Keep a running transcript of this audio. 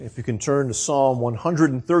If you can turn to Psalm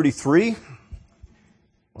 133,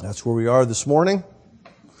 that's where we are this morning.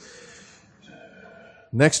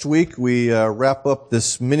 Next week, we wrap up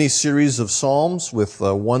this mini-series of Psalms with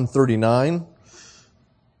 139.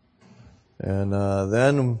 And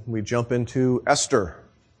then we jump into Esther.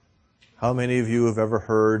 How many of you have ever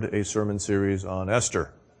heard a sermon series on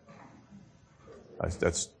Esther?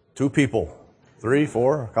 That's two people. 3,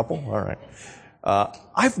 4, a couple? All right.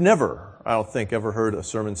 I've never, I don't think, ever heard a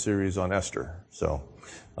sermon series on Esther. So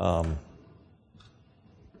I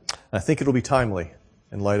think it'll be timely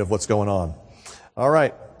in light of what's going on. All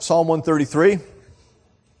right, Psalm 133.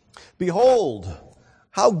 Behold,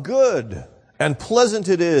 how good and pleasant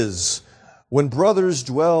it is when brothers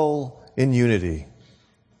dwell in unity.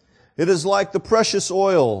 It is like the precious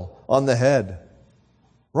oil on the head,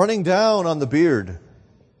 running down on the beard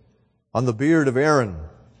of Aaron,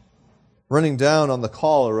 running down on the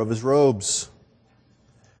collar of his robes.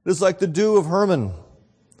 It is like the dew of Hermon,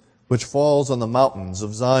 which falls on the mountains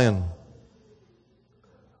of Zion.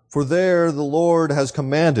 For there the Lord has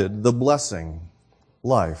commanded the blessing,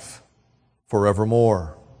 life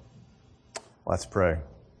forevermore. Let's pray.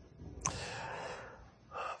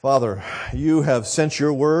 Father, you have sent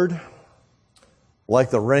your word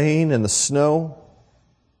like the rain and the snow,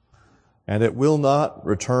 and it will not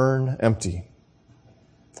return empty.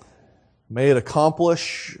 May it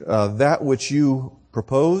accomplish that which you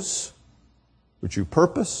propose, which you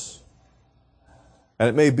purpose,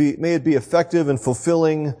 and may it be effective in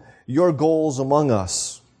fulfilling your goals among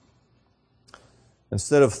us.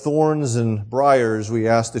 Instead of thorns and briars, we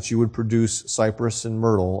ask that you would produce cypress and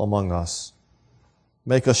myrtle among us.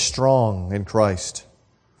 Make us strong in Christ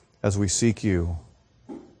as we seek you,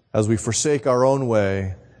 as we forsake our own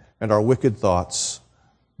way and our wicked thoughts,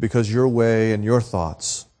 because your way and your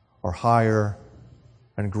thoughts are higher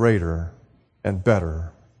and greater and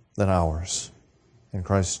better than ours. In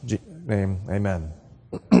Christ's name, amen.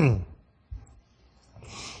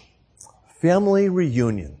 Family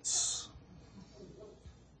reunions.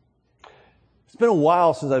 It's been a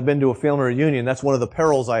while since I've been to a family reunion. That's one of the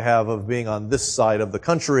perils I have of being on this side of the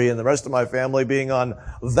country and the rest of my family being on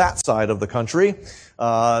that side of the country.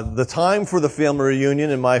 The time for the family reunion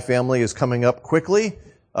in my family is coming up quickly.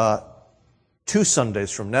 2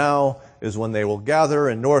 Sundays from now is when they will gather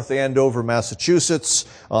in North Andover, Massachusetts,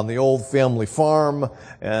 on the old family farm,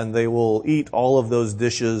 and they will eat all of those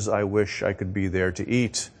dishes I wish I could be there to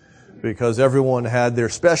eat, because everyone had their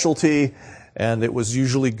specialty, and it was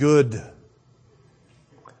usually good.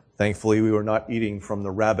 Thankfully, we were not eating from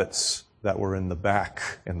the rabbits that were in the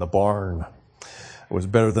back in the barn. It was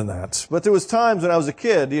better than that. But there was times when I was a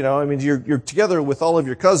kid, you're together with all of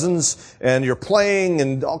your cousins and you're playing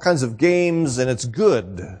and all kinds of games, and it's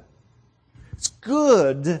good. It's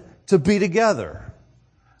good to be together.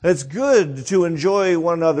 It's good to enjoy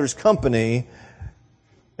one another's company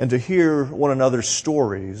and to hear one another's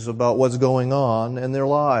stories about what's going on in their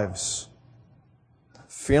lives.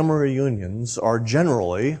 Family reunions are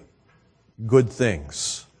generally good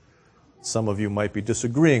things. Some of you might be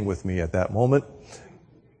disagreeing with me at that moment.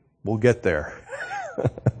 We'll get there.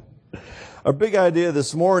 Our big idea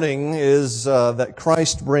this morning is that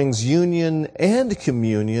Christ brings union and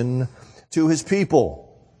communion to his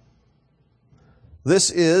people.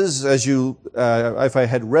 This is, if I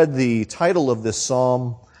had read the title of this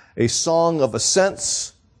psalm, a song of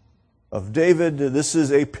ascents of David. This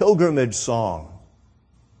is a pilgrimage song.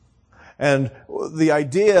 And the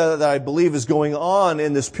idea that I believe is going on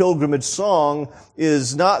in this pilgrimage song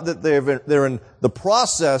is not that they're in the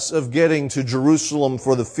process of getting to Jerusalem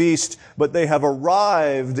for the feast, but they have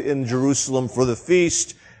arrived in Jerusalem for the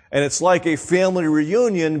feast. And it's like a family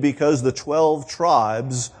reunion because the 12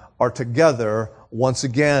 tribes are together once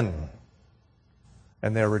again.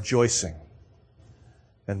 And they're rejoicing.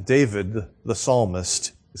 And David, the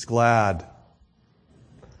psalmist, is glad.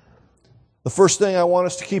 The first thing I want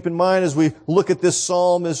us to keep in mind as we look at this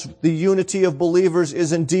psalm is the unity of believers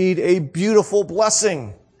is indeed a beautiful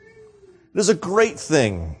blessing. It is a great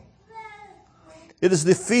thing. It is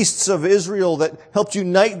the feasts of Israel that helped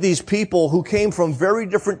unite these people who came from very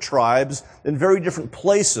different tribes in very different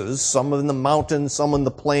places, some in the mountains, some in the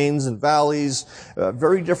plains and valleys,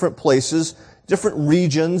 very different places, different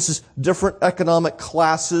regions, different economic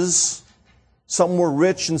classes. Some were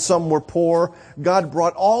rich and some were poor. God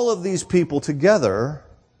brought all of these people together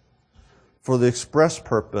for the express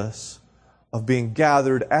purpose of being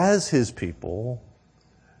gathered as his people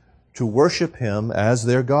to worship him as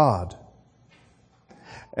their God.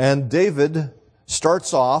 And David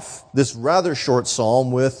starts off this rather short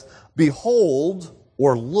psalm with, "Behold,"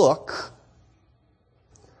 or "look,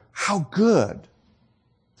 how good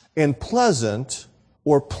and pleasant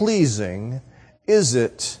or pleasing is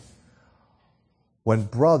it when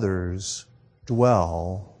brothers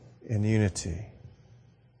dwell in unity?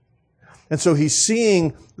 And so he's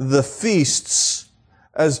seeing the feasts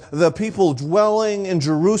as the people dwelling in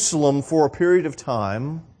Jerusalem for a period of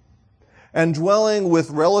time and dwelling with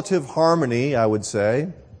relative harmony, I would say,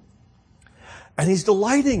 and he's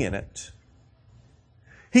delighting in it.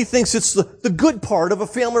 He thinks it's the good part of a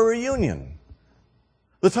family reunion.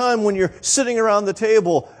 The time when you're sitting around the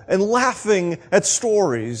table and laughing at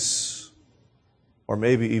stories, or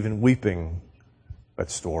maybe even weeping at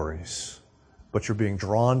stories. But you're being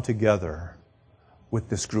drawn together with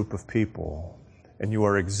this group of people, and you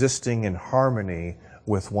are existing in harmony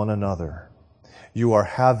with one another. You are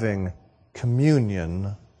having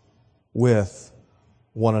communion with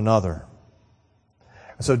one another.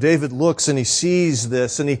 And so David looks and he sees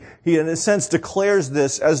this, and he in a sense declares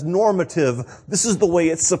this as normative. This is the way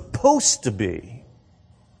it's supposed to be.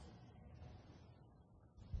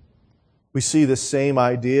 We see this same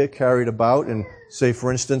idea carried about in, say,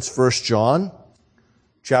 for instance, 1 John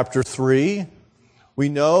chapter 3. We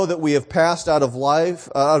know that we have passed out of life,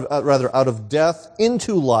 out of death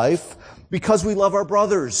into life because we love our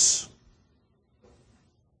brothers.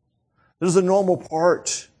 This is a normal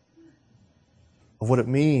part of what it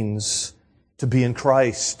means to be in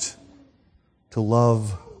Christ, to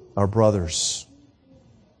love our brothers.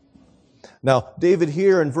 Now, David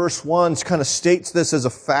here in verse 1 kind of states this as a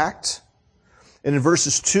fact. And in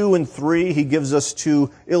verses 2 and 3, he gives us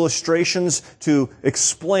two illustrations to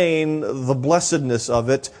explain the blessedness of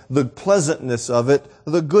it, the pleasantness of it,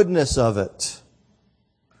 the goodness of it.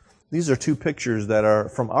 These are two pictures that are,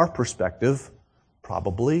 from our perspective,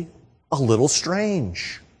 probably a little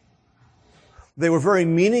strange. They were very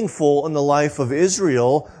meaningful in the life of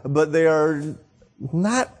Israel, but they are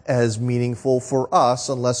not as meaningful for us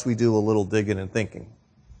unless we do a little digging and thinking.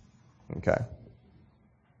 Okay?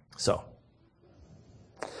 So,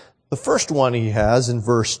 the first one he has in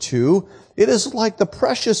verse 2, it is like the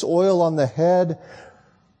precious oil on the head,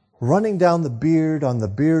 running down the beard on the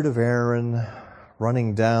beard of Aaron,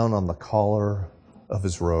 running down on the collar of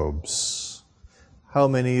his robes. How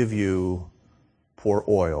many of you pour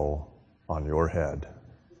oil on your head?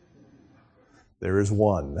 There is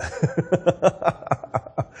one.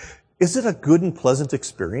 Is it a good and pleasant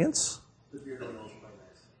experience?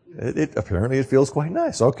 Apparently it feels quite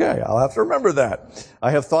nice. Okay, I'll have to remember that.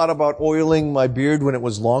 I have thought about oiling my beard when it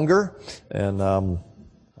was longer, and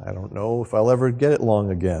I don't know if I'll ever get it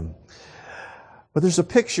long again. But there's a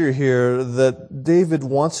picture here that David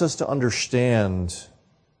wants us to understand,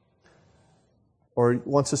 or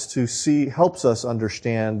wants us to see, helps us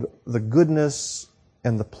understand the goodness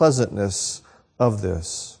and the pleasantness of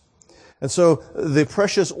this. And so the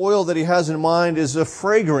precious oil that he has in mind is a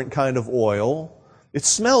fragrant kind of oil. It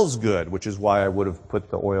smells good, which is why I would have put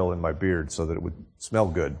the oil in my beard so that it would smell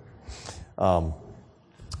good.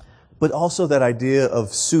 But also that idea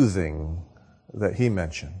of soothing that he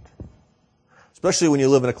mentioned. Especially when you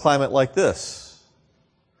live in a climate like this.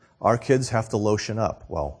 Our kids have to lotion up.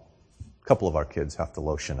 Well, a couple of our kids have to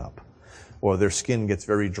lotion up. Or their skin gets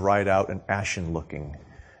very dried out and ashen looking.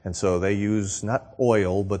 And so they use not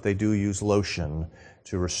oil, but they do use lotion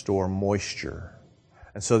to restore moisture.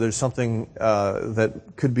 And so there's something that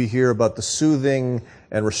could be here about the soothing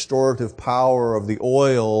and restorative power of the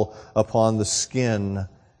oil upon the skin,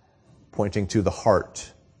 pointing to the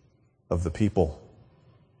heart of the people.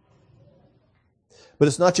 But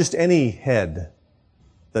it's not just any head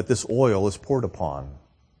that this oil is poured upon.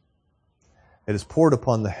 It is poured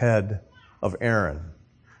upon the head of Aaron,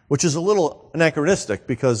 which is a little anachronistic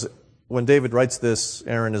because when David writes this,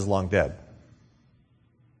 Aaron is long dead.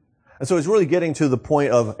 And so he's really getting to the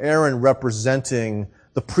point of Aaron representing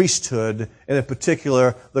the priesthood, and in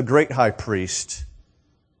particular, the great high priest,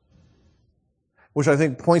 which I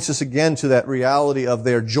think points us again to that reality of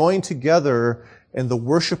they're joined together in the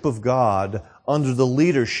worship of God under the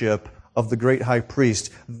leadership of the great high priest.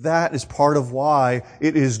 That is part of why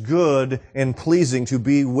it is good and pleasing to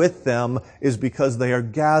be with them, is because they are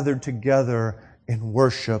gathered together in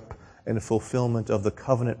worship and fulfillment of the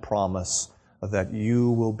covenant promise that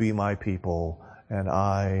you will be my people and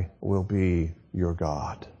I will be your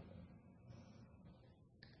God.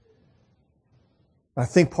 I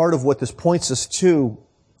think part of what this points us to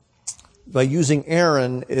by using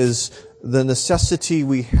Aaron is the necessity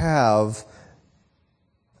we have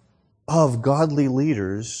of godly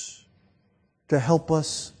leaders to help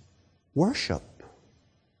us worship.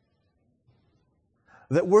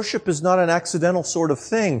 That worship is not an accidental sort of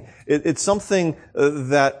thing. It's something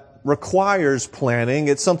that requires planning.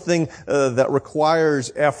 It's something that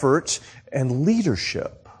requires effort and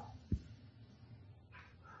leadership.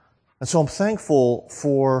 And so I'm thankful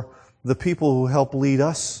for the people who help lead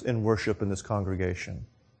us in worship in this congregation.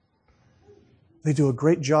 They do a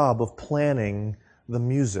great job of planning the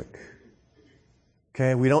music.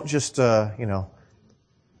 Okay, we don't just,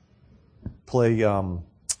 play,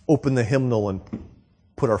 open the hymnal and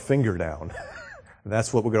put our finger down.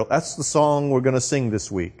 That's the song we're going to sing this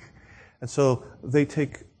week. And so they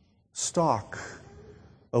take stock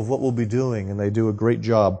of what we'll be doing, and they do a great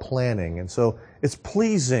job planning. And so it's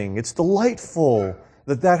pleasing, it's delightful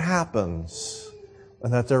that happens,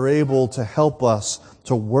 and that they're able to help us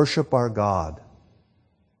to worship our God.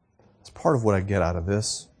 It's part of what I get out of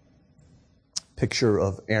this picture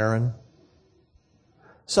of Aaron.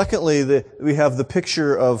 Secondly, we have the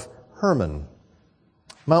picture of Hermon,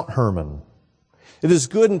 Mount Hermon. It is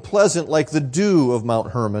good and pleasant like the dew of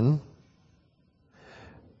Mount Hermon.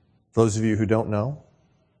 For those of you who don't know,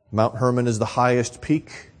 Mount Hermon is the highest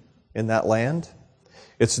peak in that land.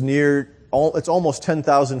 It's almost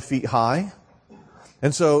 10,000 feet high.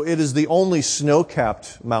 And so it is the only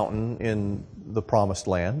snow-capped mountain in the Promised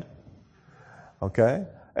Land. Okay?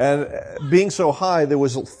 And being so high, there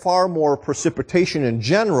was far more precipitation in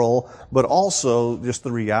general, but also just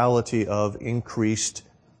the reality of increased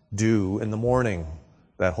dew in the morning.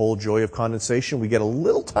 That whole joy of condensation. We get a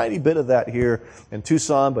little tiny bit of that here in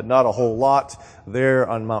Tucson, but not a whole lot. There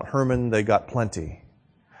on Mount Hermon, they got plenty.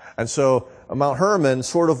 And so Mount Hermon,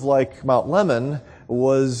 sort of like Mount Lemmon,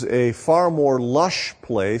 was a far more lush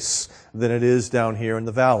place than it is down here in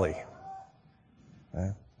the valley.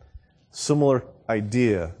 Okay? Similar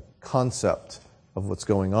idea, concept of what's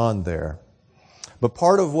going on there. But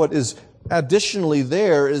part of what is additionally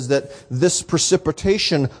there is that this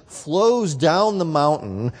precipitation flows down the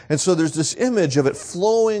mountain, and so there's this image of it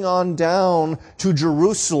flowing on down to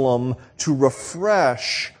Jerusalem to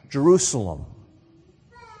refresh Jerusalem,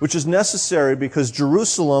 which is necessary because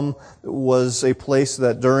Jerusalem was a place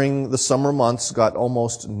that during the summer months got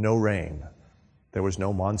almost no rain. There was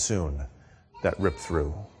no monsoon that ripped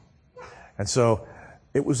through. And so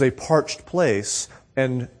it was a parched place,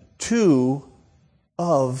 and two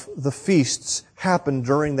of the feasts happened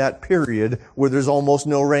during that period where there's almost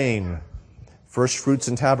no rain. First fruits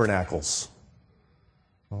and tabernacles.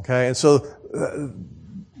 Okay, and so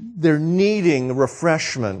they're needing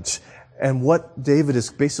refreshment. And what David is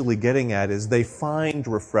basically getting at is they find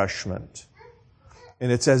refreshment.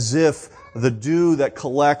 And it's as if the dew that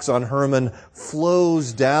collects on Hermon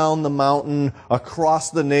flows down the mountain, across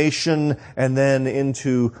the nation, and then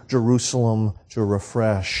into Jerusalem to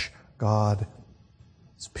refresh God's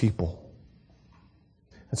people.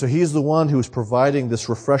 And so he is the one who is providing this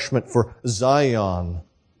refreshment for Zion,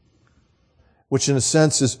 which in a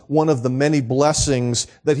sense is one of the many blessings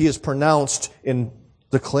that he has pronounced in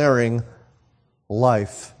declaring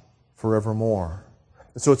life forevermore.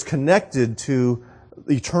 And so it's connected to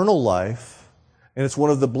eternal life, and it's one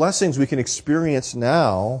of the blessings we can experience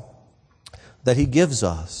now that he gives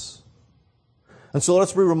us. And so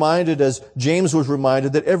let's be reminded, as James was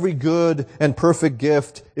reminded, that every good and perfect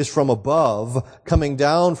gift is from above, coming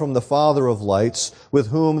down from the Father of lights, with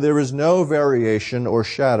whom there is no variation or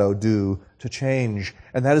shadow due to change.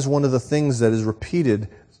 And that is one of the things that is repeated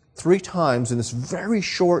 3 times in this very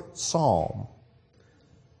short psalm.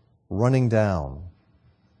 Running down.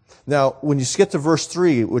 Now, when you get to verse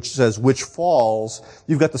 3, which says, which falls,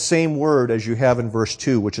 you've got the same word as you have in verse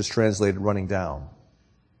 2, which is translated running down.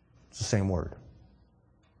 It's the same word.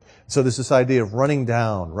 So there's this idea of running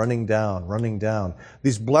down, running down, running down.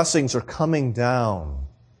 These blessings are coming down.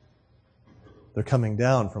 They're coming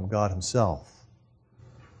down from God himself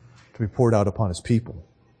to be poured out upon his people.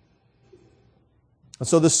 And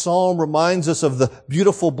so this psalm reminds us of the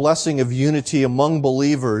beautiful blessing of unity among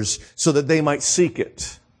believers so that they might seek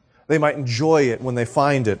it. They might enjoy it when they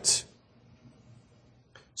find it.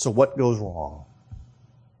 So what goes wrong?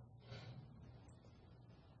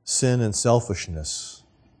 Sin and selfishness.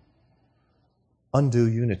 Undue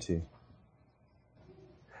unity.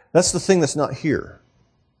 That's the thing that's not here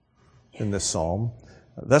in this psalm.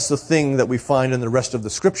 That's the thing that we find in the rest of the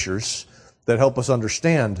scriptures that help us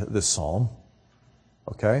understand this psalm.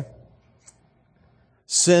 Okay?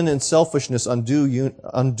 Sin and selfishness,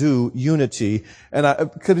 undue unity.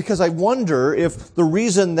 And because I wonder if the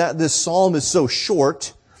reason that this psalm is so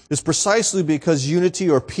short is precisely because unity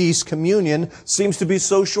or peace, communion, seems to be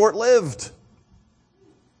so short-lived.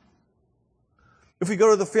 If we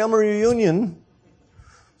go to the family reunion,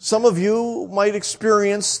 some of you might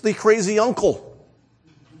experience the crazy uncle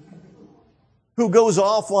who goes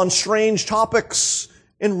off on strange topics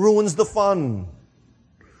and ruins the fun.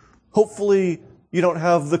 Hopefully, you don't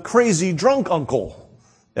have the crazy drunk uncle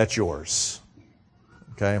at yours.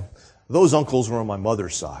 Okay? Those uncles were on my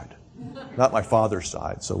mother's side, not my father's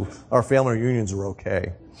side. So our family reunions are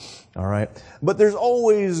okay. All right? But there's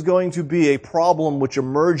always going to be a problem which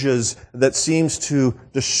emerges that seems to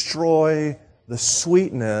destroy the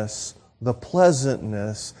sweetness, the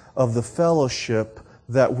pleasantness of the fellowship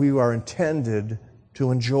that we are intended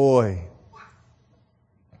to enjoy.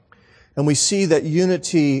 And we see that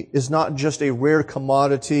unity is not just a rare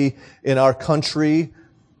commodity in our country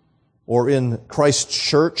or in Christ's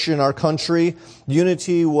church in our country.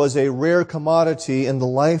 Unity was a rare commodity in the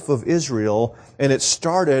life of Israel, and it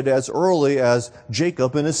started as early as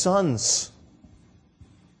Jacob and his sons.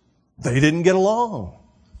 They didn't get along.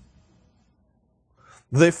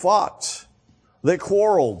 They fought. They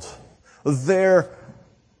quarreled. Their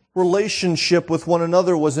relationship with one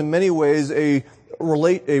another was in many ways a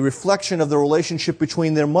reflection of the relationship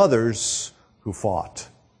between their mothers who fought.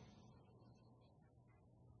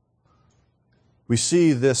 We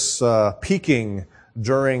see this peaking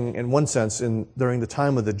in one sense, during the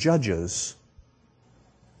time of the judges,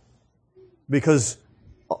 because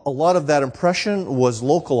a lot of that impression was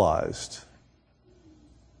localized.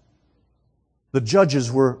 The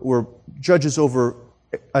judges were judges over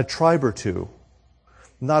a tribe or two,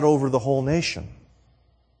 not over the whole nation.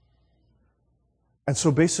 And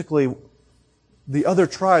so basically, the other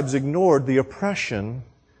tribes ignored the oppression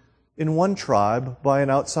in one tribe by an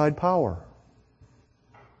outside power.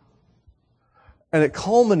 And it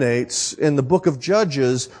culminates in the book of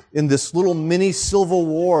Judges in this little mini civil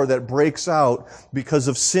war that breaks out because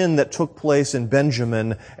of sin that took place in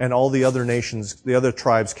Benjamin, and all the other nations, the other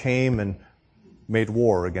tribes came and made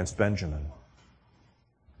war against Benjamin.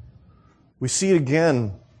 We see it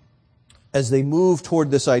again as they move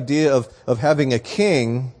toward this idea of having a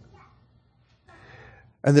king,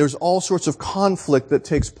 and there's all sorts of conflict that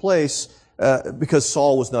takes place because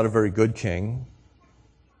Saul was not a very good king.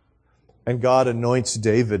 And God anoints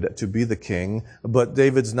David to be the king, but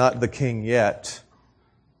David's not the king yet.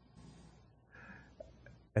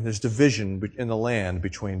 And there's division in the land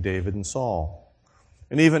between David and Saul.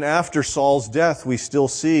 And even after Saul's death, we still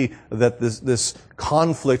see that this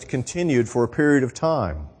conflict continued for a period of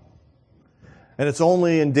time. And it's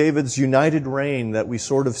only in David's united reign that we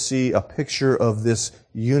sort of see a picture of this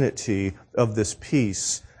unity, of this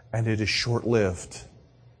peace, and it is short-lived.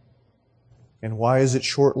 And why is it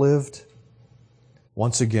short-lived?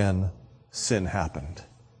 Once again, sin happened.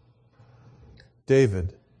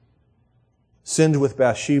 David sinned with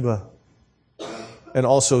Bathsheba and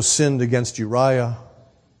also sinned against Uriah.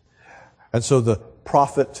 And so the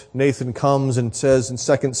prophet Nathan comes and says in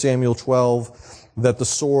 2 Samuel 12 that the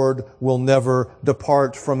sword will never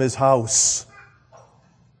depart from his house.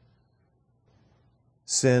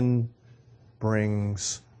 Sin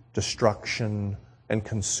brings destruction and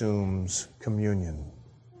consumes communion.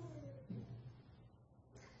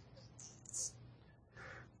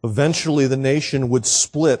 Eventually, the nation would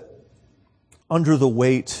split under the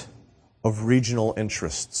weight of regional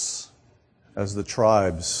interests as the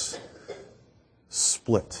tribes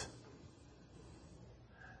split.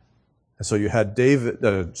 And so you had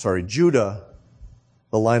Judah,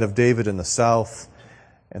 the line of David in the south,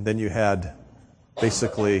 and then you had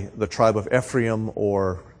basically the tribe of Ephraim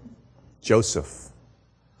or Joseph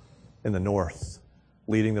in the north,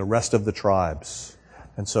 leading the rest of the tribes.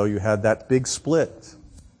 And so you had that big split,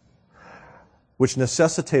 which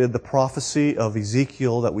necessitated the prophecy of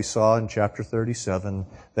Ezekiel that we saw in chapter 37,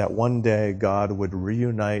 that one day God would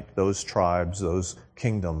reunite those tribes, those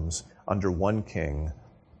kingdoms, under one king,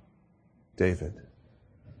 David,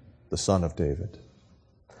 the son of David.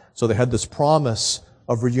 So they had this promise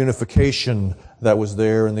of reunification that was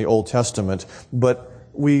there in the Old Testament, but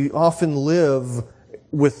we often live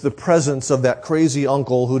with the presence of that crazy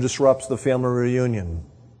uncle who disrupts the family reunion.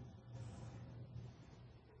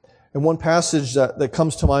 And one passage that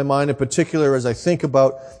comes to my mind in particular as I think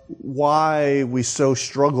about why we so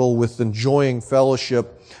struggle with enjoying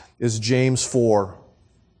fellowship is James 4.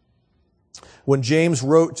 When James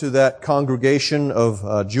wrote to that congregation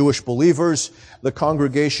of Jewish believers, the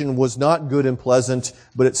congregation was not good and pleasant,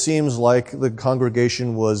 but it seems like the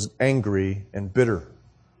congregation was angry and bitter.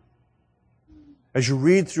 As you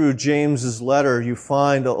read through James's letter, you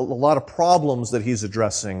find a lot of problems that he's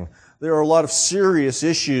addressing. There are a lot of serious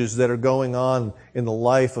issues that are going on in the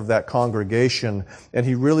life of that congregation, and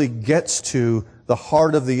he really gets to the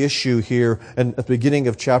heart of the issue here at the beginning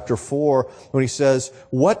of chapter 4 when he says,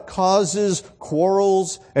 "What causes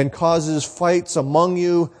quarrels and causes fights among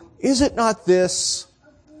you? Is it not this,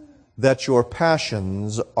 that your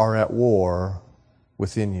passions are at war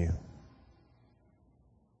within you.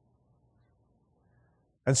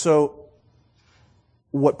 And so,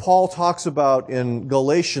 what Paul talks about in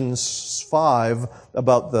Galatians 5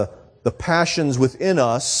 about the passions within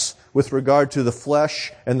us with regard to the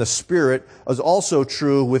flesh and the spirit is also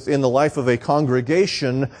true within the life of a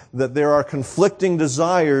congregation, that there are conflicting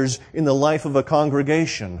desires in the life of a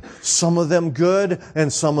congregation. Some of them good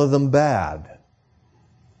and some of them bad.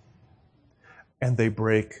 And they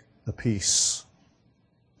break the peace.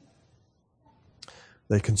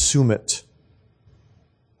 They consume it.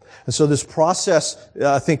 And so this process,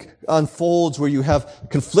 I think, unfolds where you have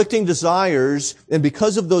conflicting desires, and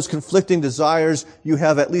because of those conflicting desires, you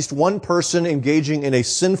have at least one person engaging in a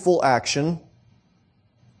sinful action,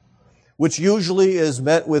 which usually is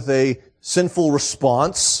met with a sinful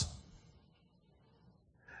response,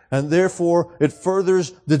 and therefore it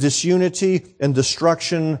furthers the disunity and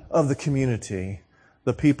destruction of the community.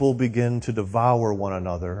 The people begin to devour one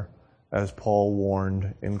another, as Paul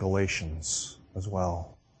warned in Galatians as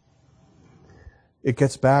well. It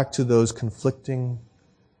gets back to those conflicting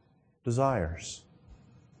desires.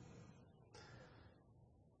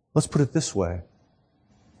 Let's put it this way.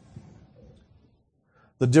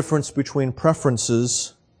 The difference between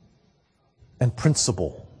preferences and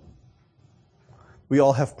principle. We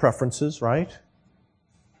all have preferences, right?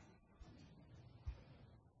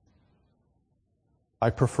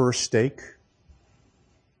 I prefer steak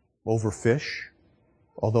over fish,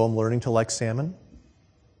 although I'm learning to like salmon.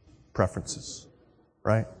 Preferences.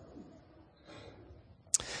 Right?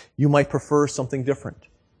 You might prefer something different.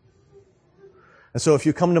 And so if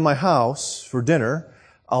you come to my house for dinner,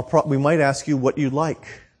 we might ask you what you like,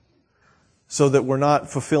 so that we're not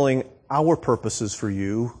fulfilling our purposes for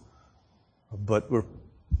you, but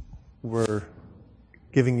we're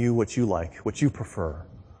giving you what you like, what you prefer.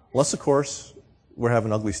 Unless, of course, we're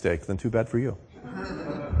having ugly steak, then too bad for you.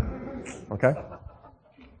 Okay?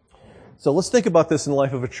 So let's think about this in the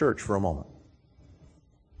life of a church for a moment.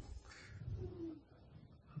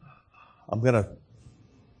 I'm going to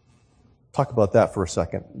talk about that for a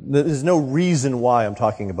second. There's no reason why I'm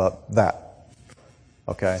talking about that,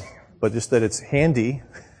 okay? But just that it's handy,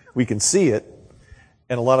 we can see it,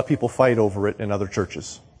 and a lot of people fight over it in other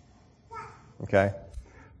churches, okay?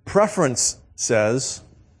 Preference says,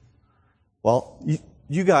 well,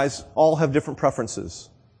 you guys all have different preferences.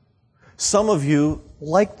 Some of you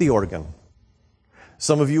like the organ.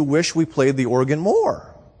 Some of you wish we played the organ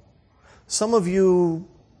more. Some of you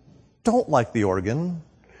don't like the organ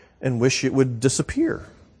and wish it would disappear.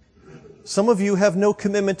 Some of you have no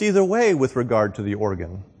commitment either way with regard to the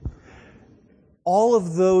organ. All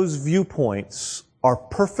of those viewpoints are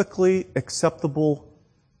perfectly acceptable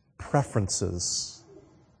preferences.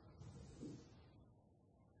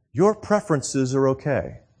 Your preferences are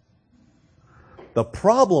okay. The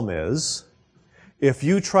problem is, if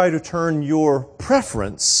you try to turn your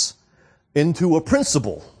preference into a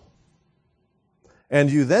principle, and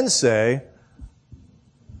you then say,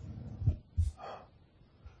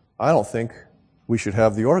 I don't think we should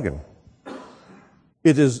have the organ.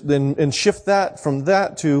 It is then, and shift that from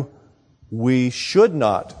that to, we should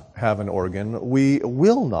not have an organ, we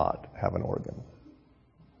will not have an organ.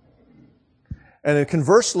 And then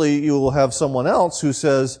conversely, you will have someone else who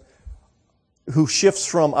says, who shifts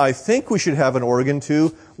from, I think we should have an organ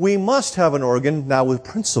to, we must have an organ, now with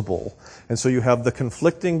principle. And so you have the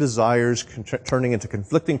conflicting desires turning into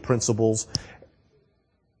conflicting principles.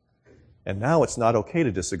 And now it's not okay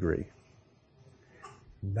to disagree.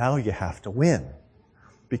 Now you have to win.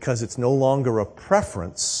 Because it's no longer a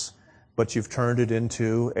preference, but you've turned it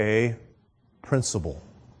into a principle.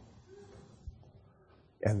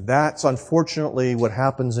 And that's unfortunately what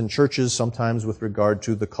happens in churches sometimes with regard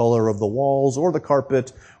to the color of the walls or the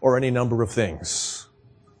carpet or any number of things.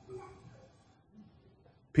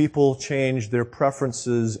 People change their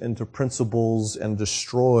preferences into principles and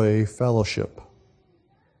destroy fellowship.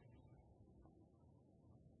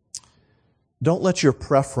 Don't let your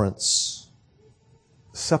preference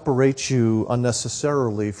separate you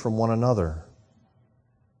unnecessarily from one another.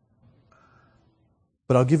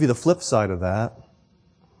 But I'll give you the flip side of that.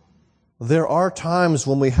 There are times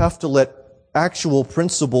when we have to let actual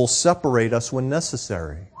principles separate us when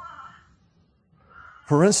necessary.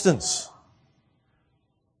 For instance,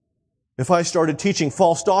 if I started teaching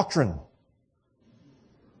false doctrine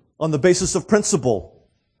on the basis of principle,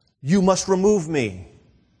 you must remove me.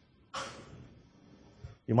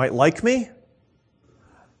 You might like me,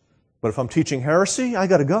 but if I'm teaching heresy, I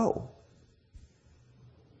got to go.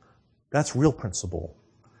 That's real principle.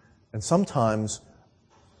 And sometimes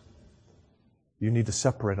You need to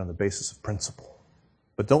separate on the basis of principle.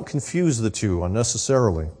 But don't confuse the two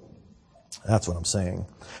unnecessarily. That's what I'm saying.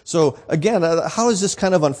 So again, how does this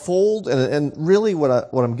kind of unfold? And really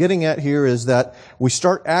what I'm getting at here is that we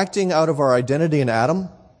start acting out of our identity in Adam.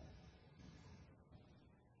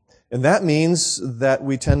 And that means that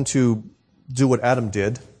we tend to do what Adam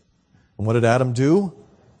did. And what did Adam do?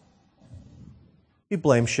 He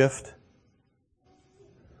blame shift.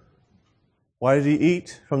 Why did he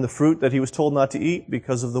eat from the fruit that he was told not to eat?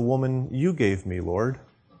 Because of the woman you gave me, Lord.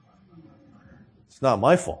 It's not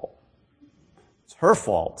my fault. It's her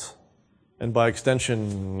fault. And by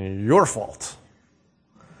extension, your fault.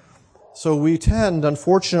 So we tend,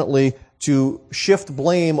 unfortunately, to shift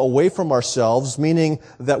blame away from ourselves, meaning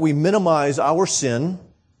that we minimize our sin.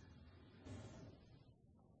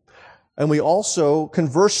 And we also,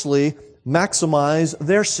 conversely, maximize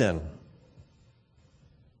their sin.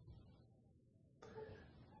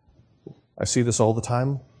 I see this all the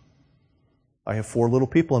time. I have 4 little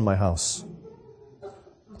people in my house.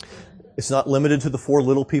 It's not limited to the 4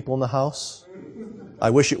 little people in the house. I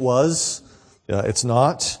wish it was. It's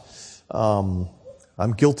not.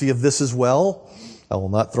 I'm guilty of this as well. I will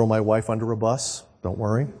not throw my wife under a bus. Don't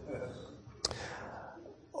worry.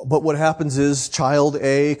 But what happens is child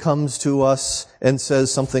A comes to us and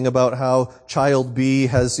says something about how child B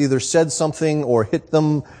has either said something or hit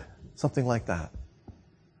them, something like that.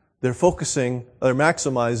 They're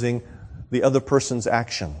maximizing the other person's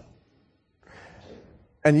action.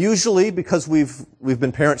 And usually, because we've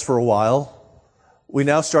been parents for a while, we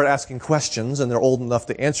now start asking questions, and they're old enough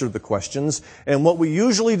to answer the questions. And what we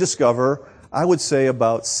usually discover, I would say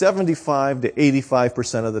about 75 to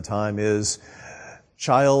 85% of the time, is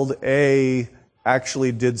child A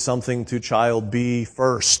actually did something to child B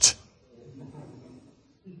first.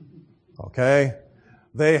 Okay?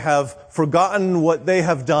 They have forgotten what they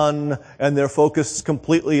have done, and they're focused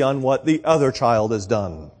completely on what the other child has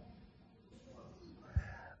done.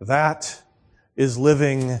 That is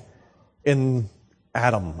living in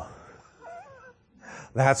Adam.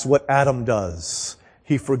 That's what Adam does.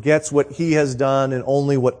 He forgets what he has done and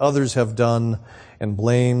only what others have done and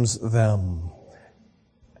blames them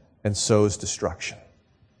and sows destruction.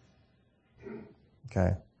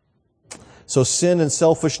 Okay. So sin and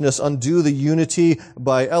selfishness undo the unity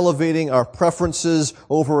by elevating our preferences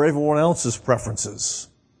over everyone else's preferences.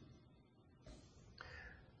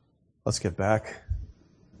 Let's get back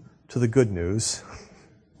to the good news.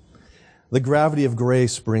 The gravity of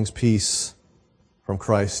grace brings peace from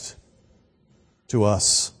Christ to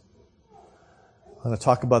us. I'm going to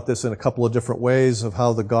talk about this in a couple of different ways of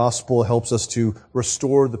how the gospel helps us to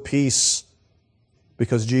restore the peace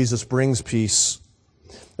because Jesus brings peace.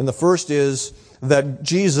 And the first is that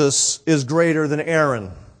Jesus is greater than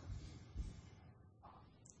Aaron.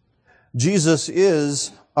 Jesus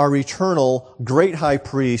is our eternal great high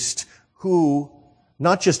priest who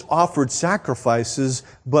not just offered sacrifices,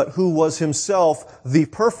 but who was himself the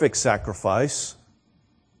perfect sacrifice.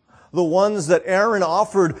 The ones that Aaron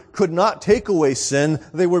offered could not take away sin.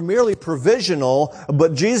 They were merely provisional,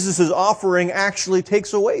 but Jesus' offering actually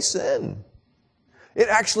takes away sin. It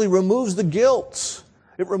actually removes the guilt.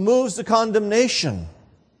 It removes the condemnation.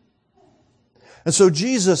 And so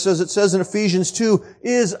Jesus, as it says in Ephesians 2,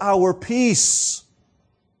 is our peace.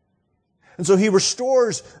 And so he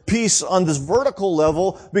restores peace on this vertical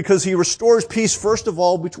level because he restores peace, first of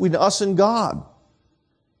all, between us and God.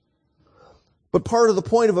 But part of the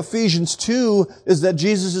point of Ephesians 2 is that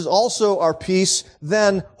Jesus is also our peace,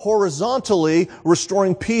 then horizontally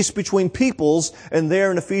restoring peace between peoples. And there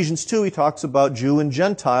in Ephesians 2, he talks about Jew and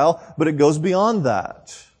Gentile, but it goes beyond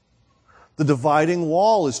that. The dividing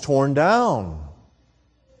wall is torn down.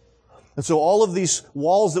 And so all of these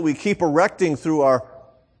walls that we keep erecting through our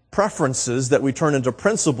preferences that we turn into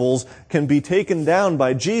principles can be taken down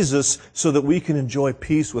by Jesus so that we can enjoy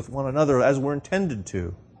peace with one another as we're intended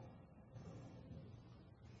to.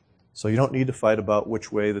 So you don't need to fight about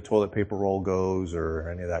which way the toilet paper roll goes or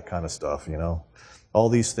any of that kind of stuff, you know. All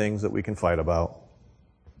these things that we can fight about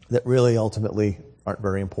that really ultimately aren't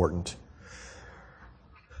very important.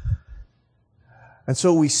 And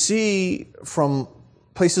so we see from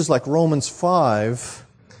places like Romans 5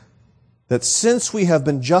 that since we have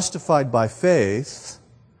been justified by faith,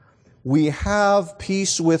 we have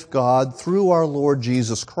peace with God through our Lord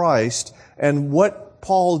Jesus Christ. And what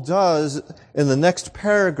Paul does in the next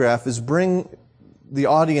paragraph is bring the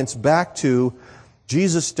audience back to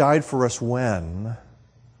Jesus died for us when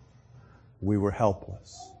we were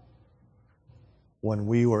helpless, when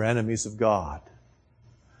we were enemies of God,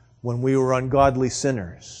 when we were ungodly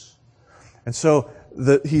sinners. And so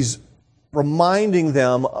he's reminding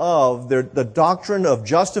them of the doctrine of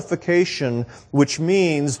justification, which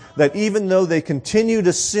means that even though they continue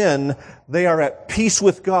to sin, they are at peace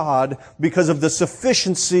with God because of the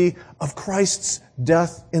sufficiency of Christ's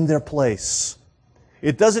death in their place.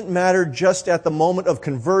 It doesn't matter just at the moment of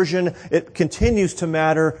conversion. It continues to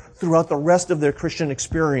matter throughout the rest of their Christian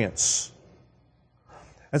experience.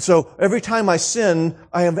 And so every time I sin,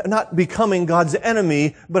 I am not becoming God's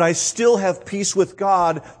enemy, but I still have peace with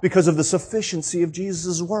God because of the sufficiency of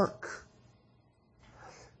Jesus' work.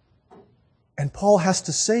 And Paul has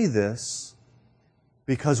to say this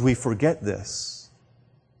because we forget this.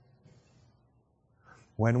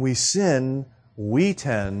 When we sin, we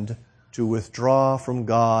tend to withdraw from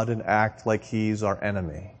God and act like He's our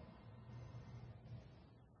enemy.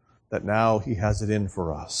 That now He has it in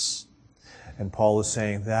for us. And Paul is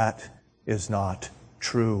saying that is not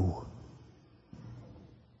true.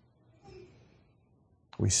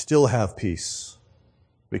 We still have peace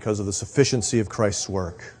because of the sufficiency of Christ's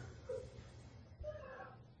work.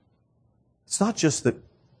 It's not just that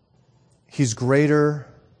He's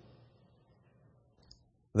greater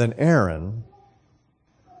than Aaron,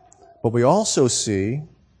 but we also see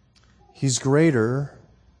He's greater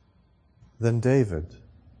than David.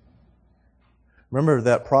 Remember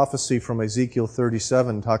that prophecy from Ezekiel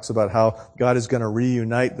 37 talks about how God is going to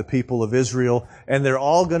reunite the people of Israel, and they're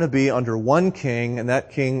all going to be under one king, and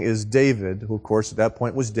that king is David, who of course at that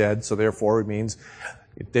point was dead, so therefore it means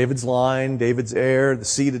David's line, David's heir, the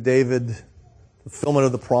seed of David, fulfillment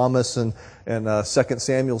of the promise, and 2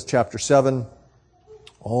 Samuel chapter 7,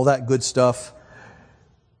 all that good stuff.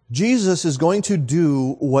 Jesus is going to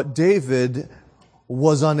do what David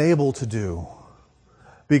was unable to do,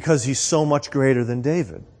 because He's so much greater than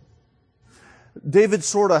David. David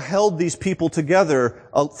sort of held these people together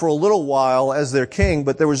for a little while as their king,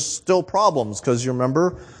 but there was still problems, because you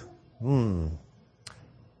remember, the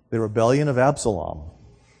rebellion of Absalom.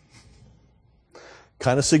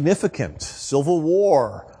 Kind of significant. Civil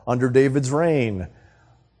war under David's reign.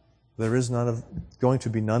 There is going to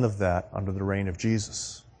be none of that under the reign of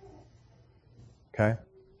Jesus. Okay?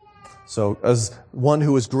 So as one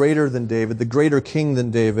who is greater than David, the greater king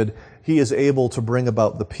than David, He is able to bring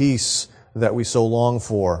about the peace that we so long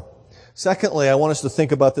for. Secondly, I want us to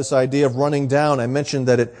think about this idea of running down. I mentioned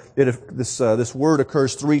that this word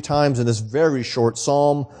occurs 3 times in this very short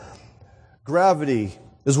psalm. Gravity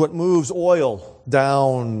is what moves oil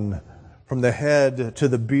down from the head to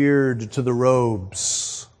the beard to the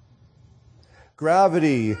robes.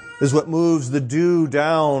 Gravity is what moves the dew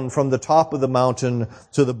down from the top of the mountain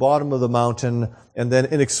to the bottom of the mountain, and then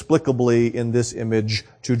inexplicably in this image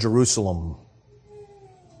to Jerusalem.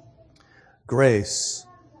 Grace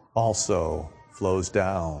also flows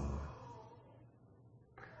down.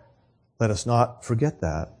 Let us not forget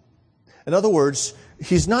that. In other words,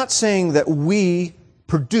 he's not saying that we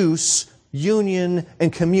produce union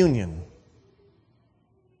and communion.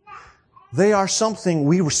 They are something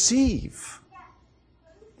we receive.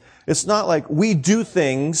 It's not like we do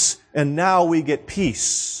things and now we get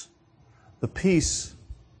peace. The peace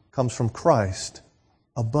comes from Christ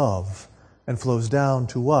above and flows down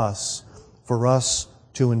to us for us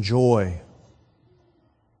to enjoy.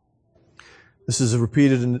 This is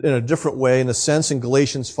repeated in a different way, in a sense, in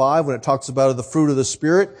Galatians 5 when it talks about the fruit of the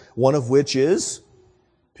Spirit, one of which is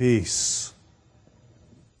peace.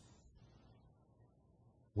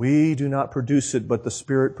 We do not produce it, but the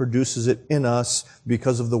Spirit produces it in us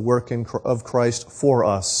because of the work of Christ for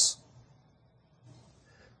us.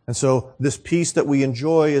 And so this peace that we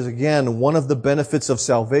enjoy is, again, one of the benefits of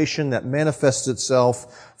salvation that manifests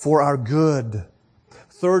itself for our good.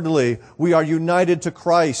 Thirdly, we are united to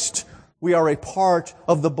Christ. We are a part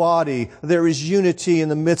of the body. There is unity in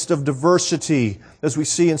the midst of diversity, as we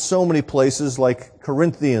see in so many places like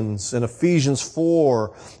Corinthians and Ephesians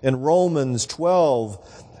 4 and Romans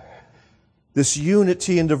 12. This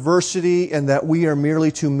unity and diversity, and that we are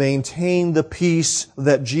merely to maintain the peace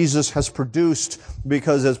that Jesus has produced,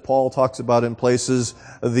 because as Paul talks about in places,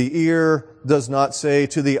 the ear does not say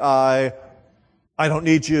to the eye, I don't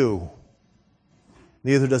need you.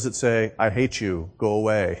 Neither does it say, I hate you, go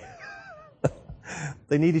away.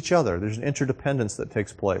 They need each other. There's an interdependence that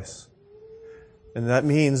takes place. And that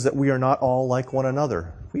means that we are not all like one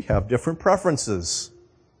another. We have different preferences.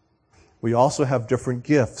 We also have different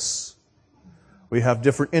gifts. We have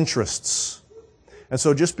different interests. And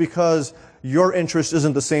so just because your interest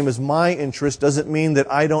isn't the same as my interest doesn't mean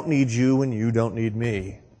that I don't need you and you don't need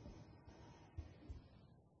me.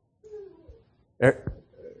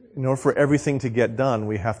 In order for everything to get done,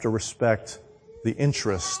 we have to respect the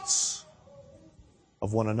interests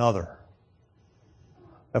of one another.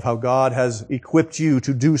 of how God has equipped you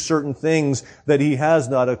to do certain things that He has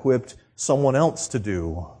not equipped someone else to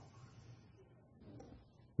do.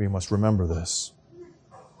 We must remember this.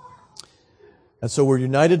 And so we're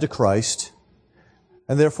united to Christ,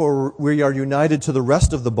 and therefore we are united to the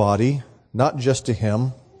rest of the body, not just to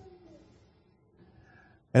Him.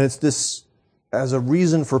 And it's this as a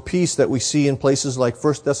reason for peace that we see in places like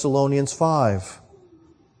 1 Thessalonians 5.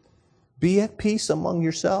 Be at peace among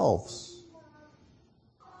yourselves.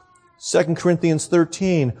 2 Corinthians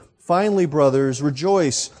 13. Finally, brothers,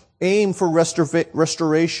 rejoice. Aim for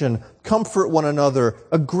restoration. Comfort one another.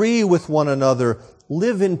 Agree with one another.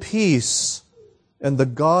 Live in peace. And the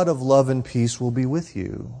God of love and peace will be with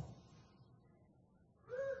you.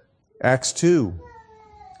 Acts 2.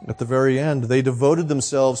 At the very end, they devoted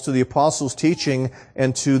themselves to the apostles' teaching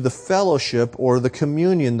and to the fellowship or the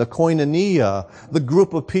communion, the koinonia, the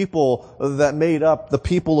group of people that made up the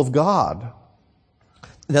people of God.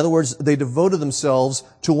 In other words, they devoted themselves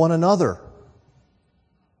to one another.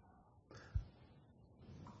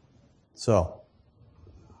 So,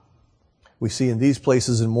 we see in these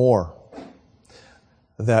places and more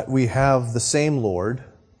that we have the same Lord,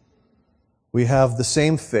 we have the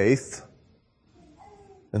same faith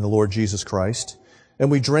in the Lord Jesus Christ, and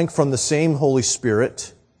we drink from the same Holy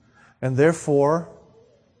Spirit, and therefore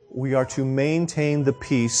we are to maintain the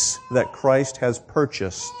peace that Christ has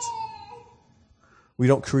purchased. We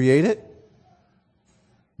don't create it,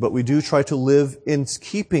 but we do try to live in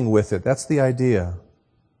keeping with it. That's the idea.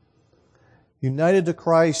 United to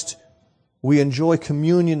Christ, we enjoy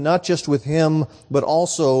communion not just with Him, but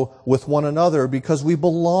also with one another, because we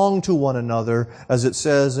belong to one another, as it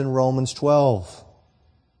says in Romans 12.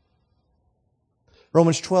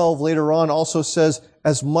 Romans 12 later on also says,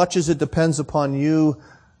 as much as it depends upon you,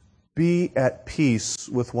 be at peace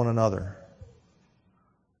with one another.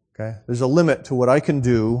 Okay? There's a limit to what I can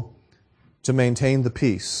do to maintain the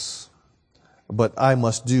peace, but I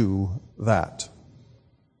must do that.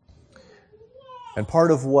 And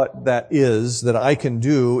part of what that is that I can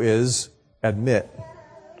do is admit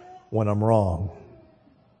when I'm wrong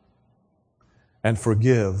and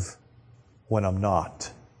forgive when I'm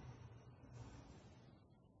not.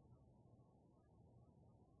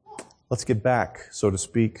 Let's get back, so to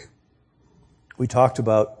speak. We talked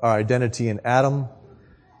about our identity in Adam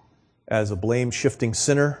as a blame-shifting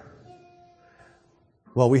sinner.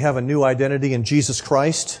 Well, we have a new identity in Jesus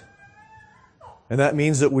Christ, and that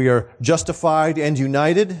means that we are justified and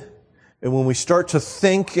united. And when we start to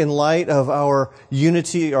think in light of our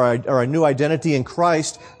unity or our new identity in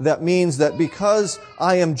Christ, that means that because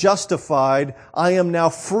I am justified, I am now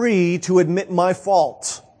free to admit my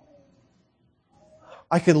fault.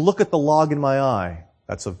 I can look at the log in my eye.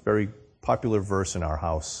 That's a very popular verse in our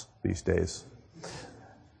house these days.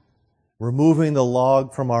 Removing the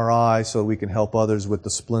log from our eye so we can help others with the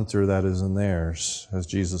splinter that is in theirs, as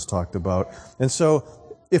Jesus talked about. And so,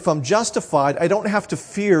 if I'm justified, I don't have to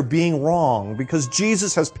fear being wrong because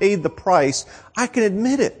Jesus has paid the price. I can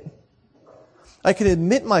admit it. I can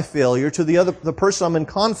admit my failure to the person I'm in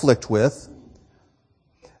conflict with.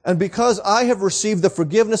 And because I have received the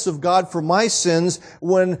forgiveness of God for my sins,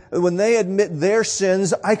 when they admit their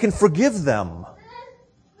sins, I can forgive them.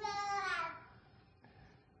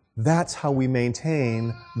 That's how we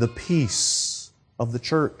maintain the peace of the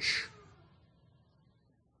church.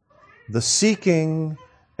 The seeking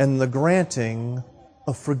and the granting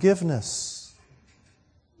of forgiveness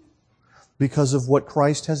because of what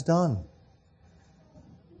Christ has done.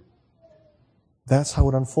 That's how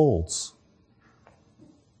it unfolds.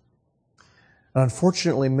 And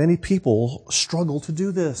unfortunately, many people struggle to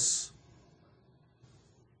do this.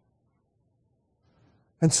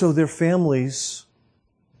 And so their families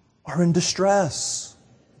are in distress.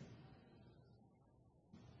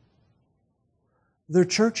 Their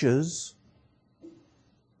churches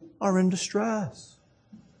are in distress.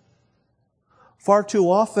 Far too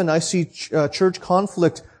often I see church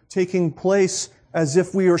conflict taking place as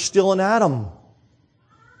if we are still in Adam.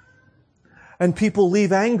 And people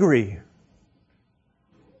leave angry.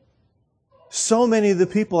 So many of the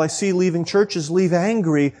people I see leaving churches leave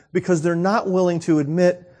angry because they're not willing to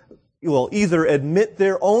either admit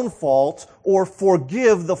their own fault or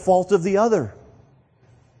forgive the fault of the other.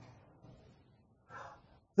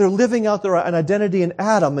 They're living out an identity in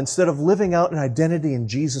Adam instead of living out an identity in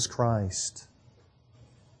Jesus Christ.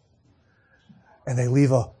 And they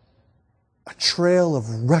leave a trail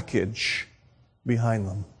of wreckage behind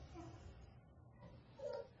them.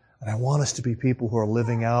 And I want us to be people who are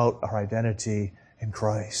living out our identity in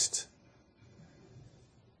Christ.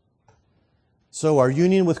 So our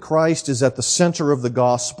union with Christ is at the center of the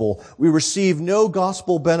gospel. We receive no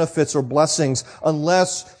gospel benefits or blessings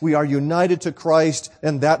unless we are united to Christ,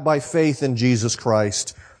 and that by faith in Jesus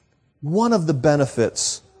Christ. One of the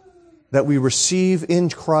benefits that we receive in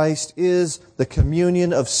Christ is the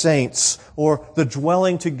communion of saints, or the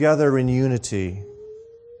dwelling together in unity.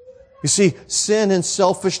 You see, sin and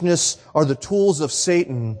selfishness are the tools of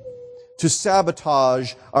Satan to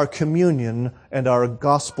sabotage our communion and our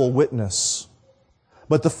gospel witness.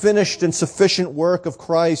 But the finished and sufficient work of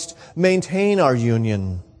Christ maintain our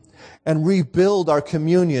union and rebuild our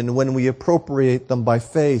communion when we appropriate them by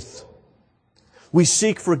faith. We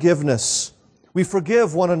seek forgiveness. We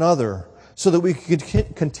forgive one another so that we can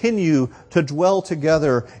continue to dwell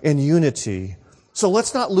together in unity. So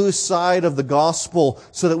let's not lose sight of the gospel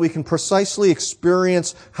so that we can precisely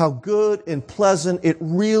experience how good and pleasant it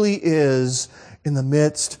really is in the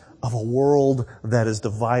midst of a world that is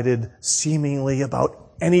divided seemingly about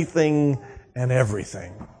anything and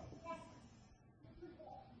everything.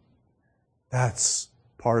 That's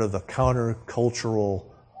part of the countercultural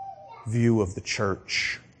view of the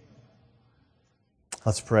church.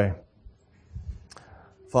 Let's pray.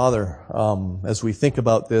 Father, as we think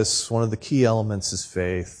about this, one of the key elements is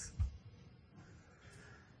faith.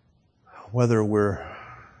 Whether we're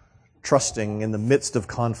trusting in the midst of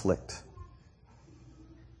conflict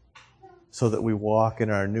so that we walk in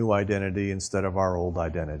our new identity instead of our old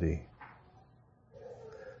identity.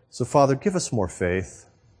 So, Father, give us more faith.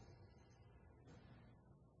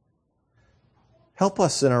 Help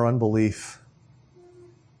us in our unbelief.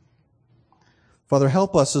 Father,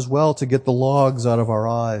 help us as well to get the logs out of our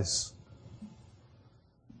eyes,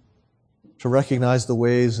 to recognize the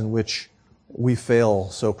ways in which we fail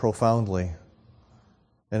so profoundly.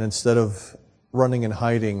 And instead of running and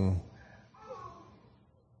hiding,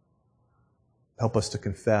 help us to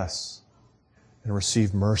confess and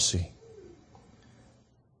receive mercy.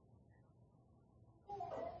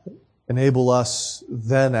 Enable us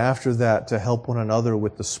then after that to help one another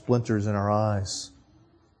with the splinters in our eyes,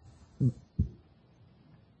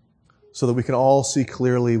 so that we can all see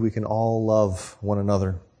clearly, we can all love one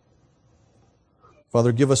another.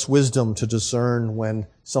 Father, give us wisdom to discern when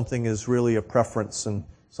something is really a preference and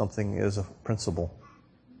something is a principle,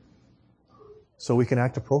 so we can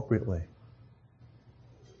act appropriately.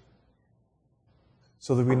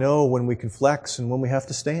 So that we know when we can flex and when we have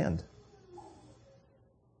to stand.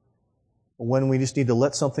 When we just need to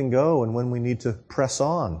let something go and when we need to press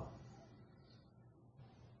on.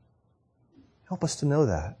 Help us to know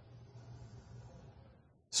that.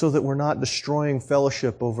 So that we're not destroying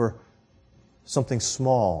fellowship over something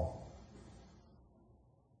small.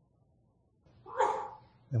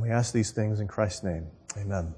 And we ask these things in Christ's name. Amen.